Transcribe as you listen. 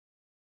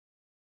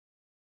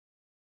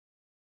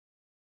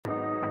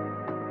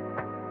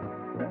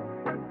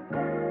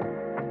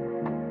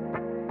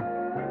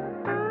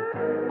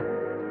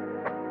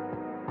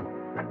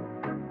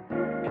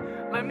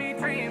Let me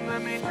dream,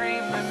 let me dream,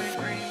 let me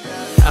dream.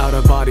 Out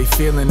of body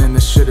feeling and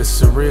this shit is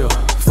surreal.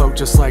 Float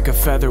just like a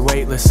feather,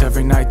 weightless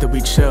every night that we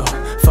chill.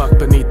 Fuck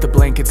beneath the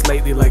blankets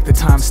lately like the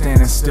time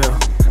standing still.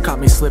 Caught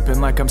me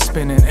slipping like I'm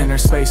spinning, inner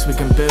space we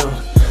can build.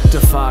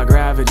 Defy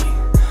gravity,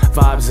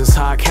 vibes is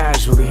high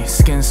casually.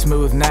 Skin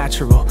smooth,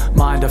 natural,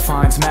 mind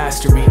defines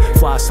mastery.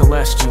 Fly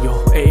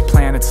celestial, 8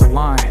 planets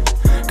align.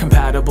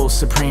 Compatible,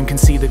 supreme, can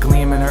see the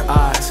gleam in her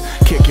eyes.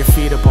 Kick your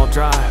feet up, I'll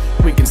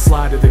drive, we can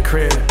slide to the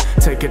crib.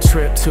 Take a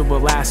trip to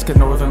Alaska,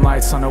 northern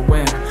lights on a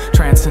whim.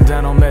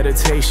 Transcendental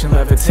meditation,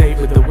 levitate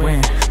with the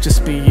wind.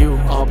 Just be you,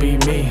 I'll be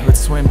me,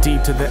 let's swim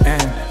deep to the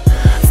end.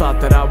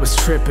 Thought that I was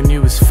tripping,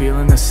 you was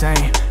feeling the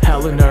same.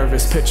 Hella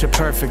nervous, picture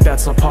perfect,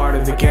 that's all part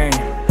of the game.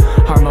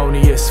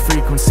 Harmonious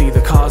frequency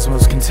the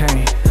cosmos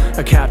contain.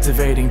 A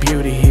captivating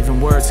beauty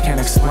even words can't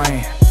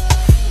explain.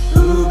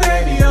 Ooh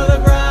baby, you're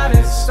the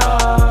brightest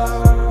star.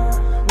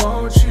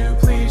 Won't you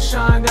please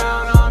shine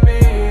down on me?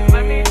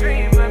 Let me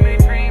dream, let me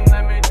dream,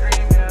 let me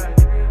dream, yeah.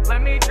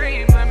 Let me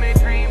dream, let me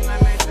dream,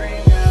 let me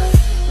dream,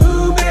 yeah.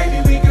 Ooh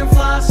baby, we can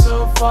fly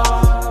so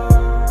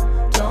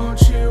far.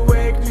 Don't you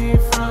wake me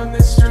from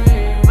this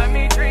dream. Let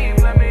me dream,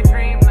 let me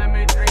dream, let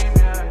me dream,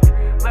 yeah.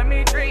 Let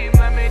me dream,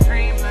 let me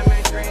dream, let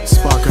me dream.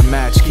 Spark a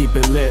match, keep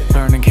it lit,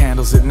 burning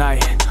candles at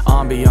night.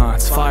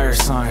 Ambiance, fire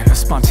sign, a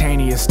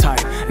spontaneous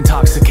type.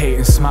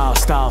 Intoxicating smile,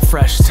 style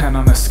fresh, 10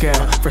 on the scale.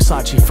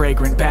 Versace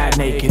fragrant, bad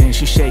naked, and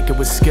she shake it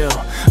with skill.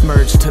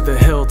 Merge to the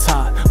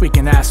hilltop, we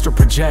can astral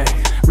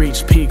project.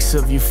 Reach peaks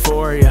of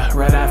euphoria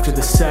right after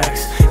the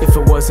sex. If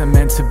it wasn't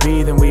meant to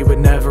be, then we would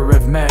never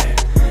have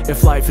met.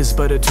 If life is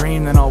but a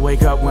dream, then I'll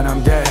wake up when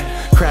I'm dead.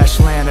 Crash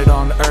landed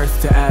on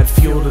earth to add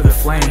fuel to the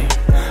flame.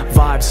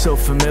 Vibes so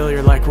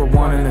familiar like we're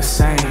one and the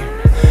same.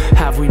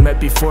 Have we met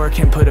before,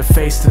 can't put a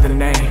face to the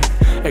name.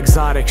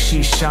 Exotic,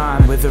 she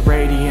shine with a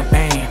radiant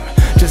aim.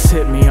 Just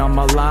hit me on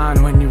my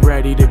line when you're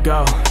ready to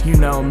go. You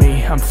know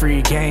me, I'm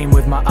free game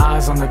with my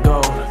eyes on the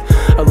goal.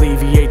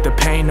 Alleviate the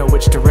pain, know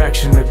which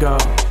direction to go.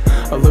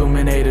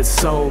 Illuminated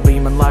soul,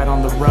 beaming light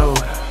on the road.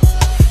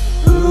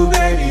 Ooh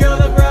baby, you're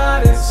the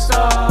brightest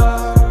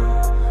star.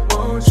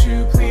 Won't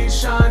you please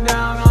shine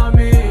down on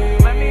me?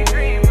 Let me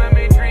dream, let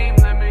me dream,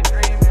 let me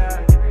dream,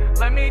 yeah.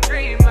 Let me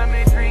dream, let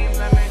me dream,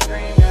 let me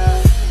dream,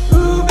 yeah.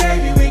 Ooh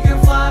baby, we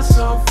can fly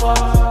so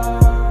far.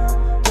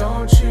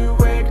 Don't you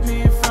wake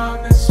me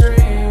from this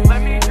dream.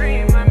 Let me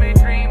dream, let me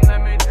dream,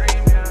 let me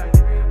dream, yeah.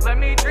 Let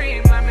me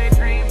dream, let me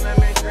dream, let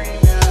me dream,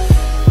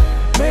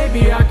 yeah.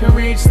 Maybe I can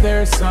reach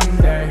there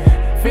someday.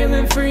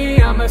 Feeling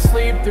free, I'ma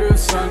sleep through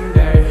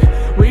Sunday.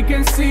 We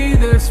can see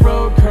this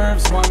road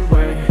curves one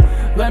way.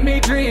 Let me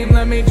dream,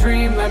 let me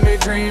dream, let me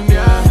dream,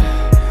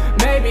 yeah.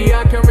 Maybe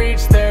I can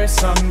reach there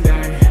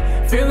someday.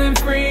 Feeling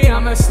free,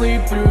 I'ma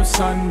sleep through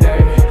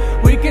Sunday.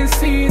 We can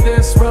see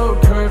this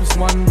road curves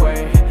one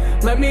way.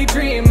 Let me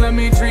dream, let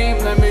me dream,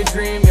 let me